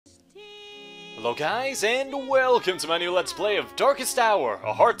Hello guys, and welcome to my new Let's Play of Darkest Hour,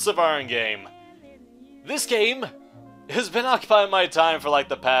 a Hearts of Iron game. This game has been occupying my time for like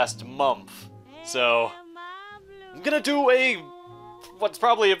the past month, so I'm gonna do what's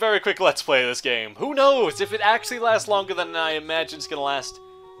probably a very quick Let's Play of this game. Who knows, if it actually lasts longer than I imagine it's gonna last,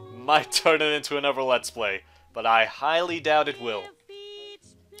 might turn it into another Let's Play, but I highly doubt it will.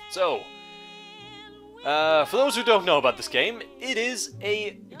 So, for those who don't know about this game, it is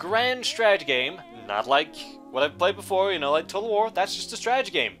a grand strategy game, not like what I've played before, you know, like Total War. That's just a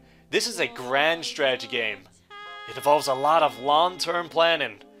strategy game. This is a grand strategy game. It involves a lot of long-term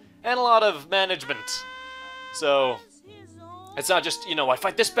planning and a lot of management. So, it's not just, you know, I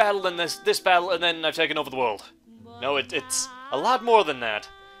fight this battle and this battle and then I've taken over the world. No, it's a lot more than that.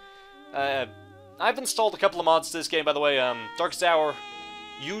 I've installed a couple of mods to this game, by the way. Darkest Hour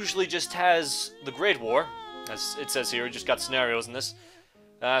usually just has the Great War, as it says here. It just got scenarios in this.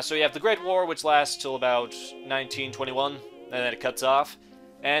 So you have the Great War, which lasts till about 1921, and then it cuts off.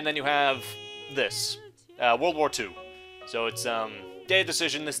 And then you have this, World War II. So it's day of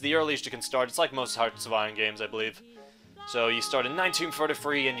decision. This is the earliest you can start. It's like most Hearts of Iron games, I believe. So you start in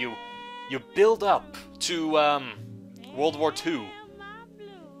 1943, and you build up to World War II.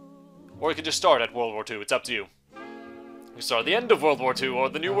 Or you can just start at World War II. It's up to you. You start at the end of World War II, or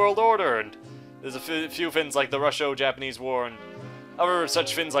the New World Order, and there's a few things like the Russo-Japanese War, and other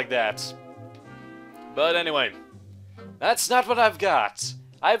such things like that. But anyway, that's not what I've got.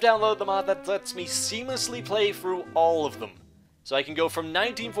 I've downloaded the mod that lets me seamlessly play through all of them. So I can go from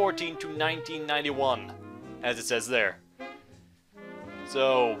 1914 to 1991, as it says there.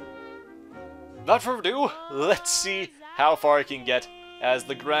 So, without further ado, let's see how far I can get as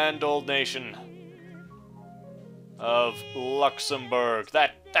the grand old nation of Luxembourg.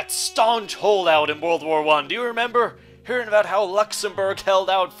 That staunch holdout in World War I. Do you remember hearing about how Luxembourg held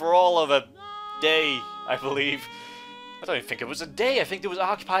out for all of a day, I believe? I don't even think it was a day. I think it was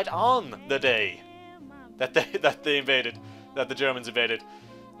occupied on the day that they invaded, that the Germans invaded.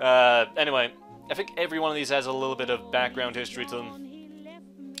 Anyway, I think every one of these has a little bit of background history to them.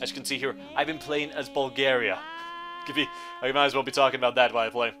 As you can see here, I've been playing as Bulgaria. I might as well be talking about that while I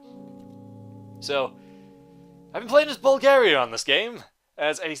play. So, I've been playing as Bulgaria on this game,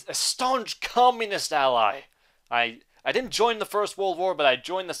 as a staunch communist ally. I didn't join the First World War, but I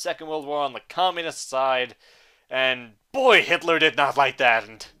joined the Second World War on the communist side, and boy, Hitler did not like that,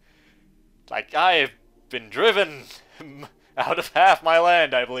 and like, I've been driven out of half my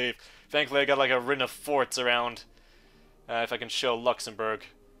land, I believe. Thankfully, I got like a ring of forts around, if I can show Luxembourg.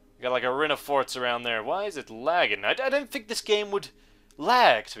 I got like a ring of forts around there. Why is it lagging? I didn't think this game would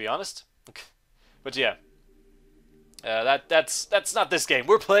lag, to be honest. But yeah. That's not this game.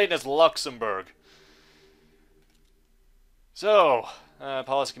 We're playing as Luxembourg. So,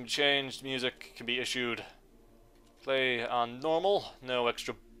 policy can be changed, music can be issued. Play on normal, no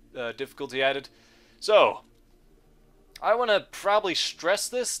extra difficulty added. So, I want to probably stress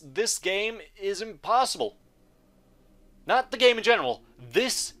this game is impossible. Not the game in general,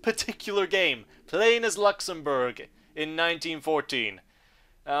 this particular game, playing as Luxembourg in 1914.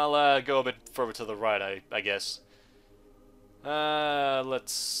 I'll go a bit further to the right, I guess.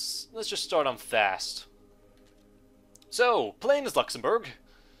 Let's just start on fast. So, playing as Luxembourg,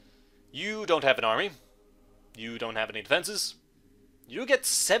 you don't have an army, you don't have any defenses, you get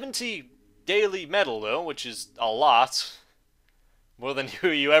 70 daily metal though, which is a lot, more than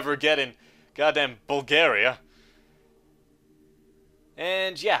you ever get in goddamn Bulgaria.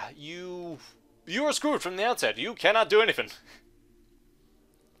 And yeah, you are screwed from the outset, you cannot do anything.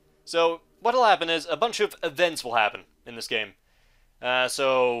 So, what'll happen is, a bunch of events will happen in this game.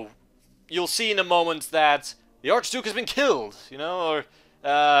 So, you'll see in a moment that the Archduke has been killed, you know,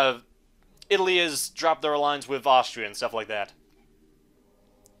 or Italy has dropped their alliance with Austria and stuff like that.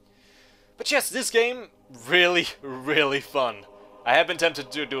 But yes, this game, really, really fun. I have been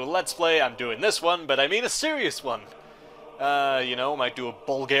tempted to do a Let's Play, I'm doing this one, but I mean a serious one. You know, I might do a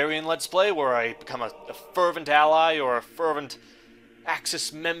Bulgarian Let's Play where I become a fervent ally or a fervent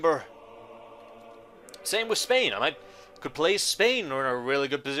Axis member. Same with Spain. I could play Spain. We're in a really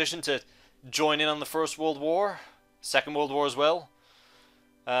good position to join in on the First World War, Second World War as well.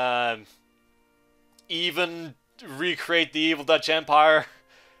 Even recreate the evil Dutch Empire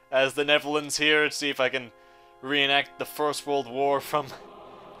as the Netherlands here to see if I can reenact the First World War from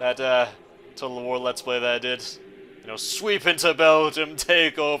that Total War Let's Play that I did. You know, sweep into Belgium,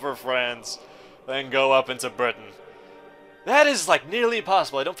 take over France, then go up into Britain. That is, like, nearly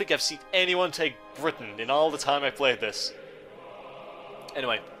impossible. I don't think I've seen anyone take Britain in all the time I've played this.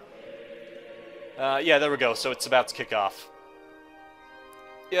 Anyway. Yeah, there we go. So it's about to kick off.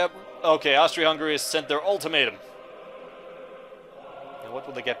 Yep, okay, Austria-Hungary has sent their ultimatum. Now what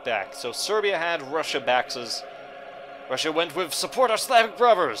will they get back? So Serbia had, Russia backs us. Russia went with support our Slavic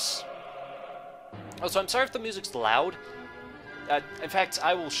brothers. Oh, so I'm sorry if the music's loud. In fact,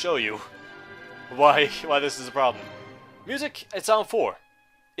 I will show you why this is a problem. Music, it's on 4.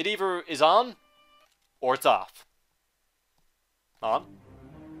 It either is on, or it's off. On,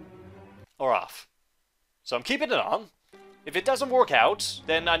 or off. So I'm keeping it on. If it doesn't work out,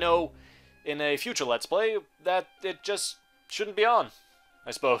 then I know in a future Let's Play that it just shouldn't be on,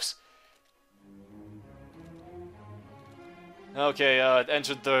 I suppose. Okay,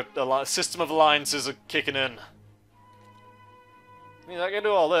 entered the system of alliances are kicking in. I mean, I can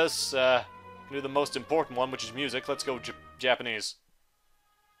do all this, I can do the most important one, which is music. Let's go Japanese.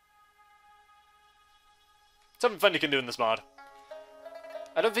 Something fun you can do in this mod.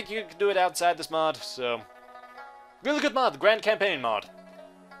 I don't think you can do it outside this mod, so... Really good mod, the Grand Campaign mod.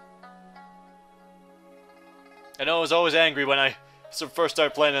 I know I was always angry when I first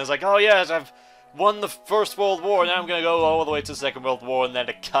started playing, and I was like, oh yes, I've won the First World War, now I'm gonna go all the way to the Second World War, and then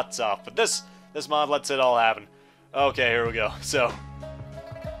it cuts off. But this mod lets it all happen. Okay, here we go. So...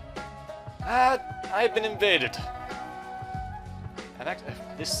 I've been invaded. And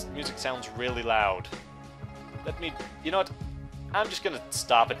this music sounds really loud. Let me... You know what? I'm just gonna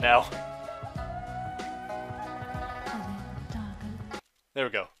stop it now. There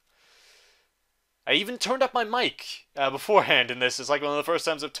we go. I even turned up my mic beforehand in this. It's like one of the first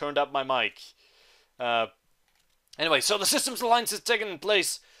times I've turned up my mic. Anyway, so the systems alliance is taking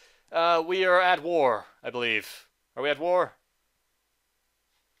place. We are at war, I believe. Are we at war?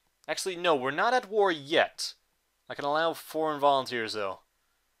 Actually, no, we're not at war yet. I can allow foreign volunteers, though.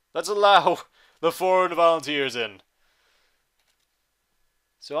 Let's allow the foreign volunteers in.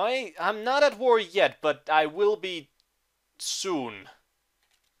 So I'm not at war yet, but I will be soon.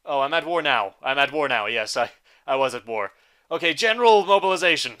 Oh, I'm at war now. I'm at war now. Yes, I was at war. Okay, general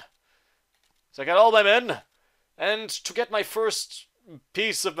mobilization. So I got all my men, and to get my first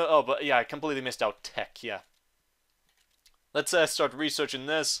piece of... Oh, but yeah, I completely missed out tech, yeah. Let's start researching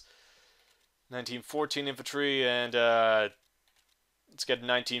this. 1914 infantry, and let's get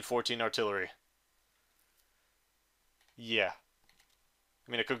 1914 artillery. Yeah.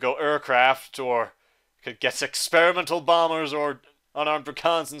 I mean, it could go aircraft, or it could get experimental bombers, or unarmed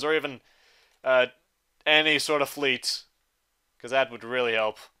reconnaissance, or even any sort of fleet, because that would really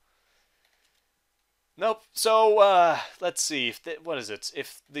help. Nope. So let's see. What is it?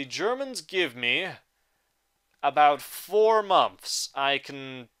 If the Germans give me about 4 months, I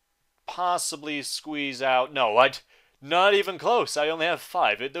can possibly squeeze out... No, not even close. I only have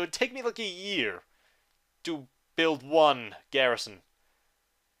 5. It would take me like a year to build 1 garrison.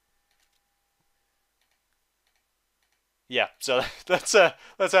 Yeah, so let's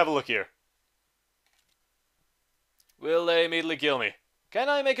have a look here. Will they immediately kill me? Can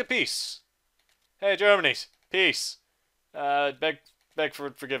I make a peace? Hey, Germany, peace. Beg for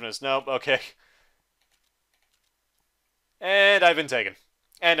forgiveness. Nope, okay. And I've been taken.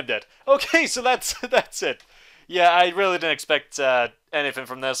 And I'm dead. Okay, so that's it. Yeah, I really didn't expect anything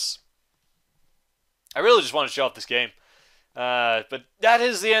from this. I really just want to show off this game. But that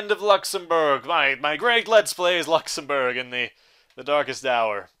is the end of Luxembourg. My great Let's Play is Luxembourg in the Darkest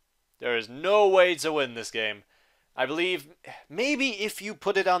Hour. There is no way to win this game. I believe maybe if you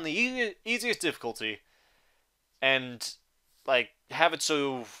put it on the easiest difficulty and like have it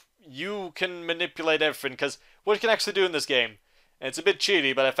so you can manipulate everything, because what you can actually do in this game, and it's a bit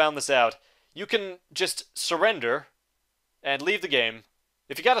cheaty, but I found this out, you can just surrender and leave the game.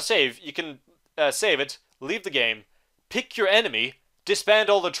 If you gotta save, you can save it, leave the game, pick your enemy, disband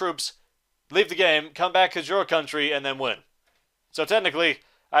all the troops, leave the game, come back as your country, and then win. So technically,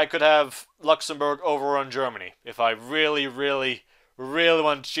 I could have Luxembourg overrun Germany if I really, really, really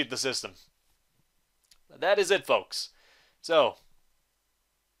want to cheat the system. That is it, folks. So,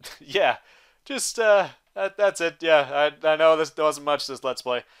 yeah, just, that's it. Yeah, I know there wasn't much to this Let's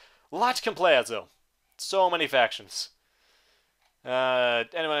Play. A lot you can play as, though. So many factions.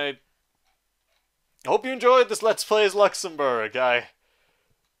 Anyway, I hope you enjoyed this Let's Play as Luxembourg. I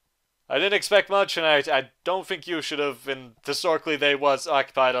didn't expect much, and I don't think you should have. And historically, they was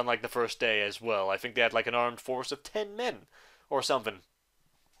occupied on like the first day as well. I think they had like an armed force of 10 men or something.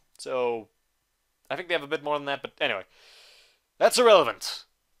 So I think they have a bit more than that. But anyway, that's irrelevant.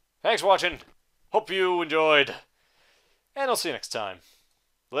 Thanks for watching. Hope you enjoyed, and I'll see you next time.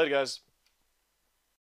 Later, guys.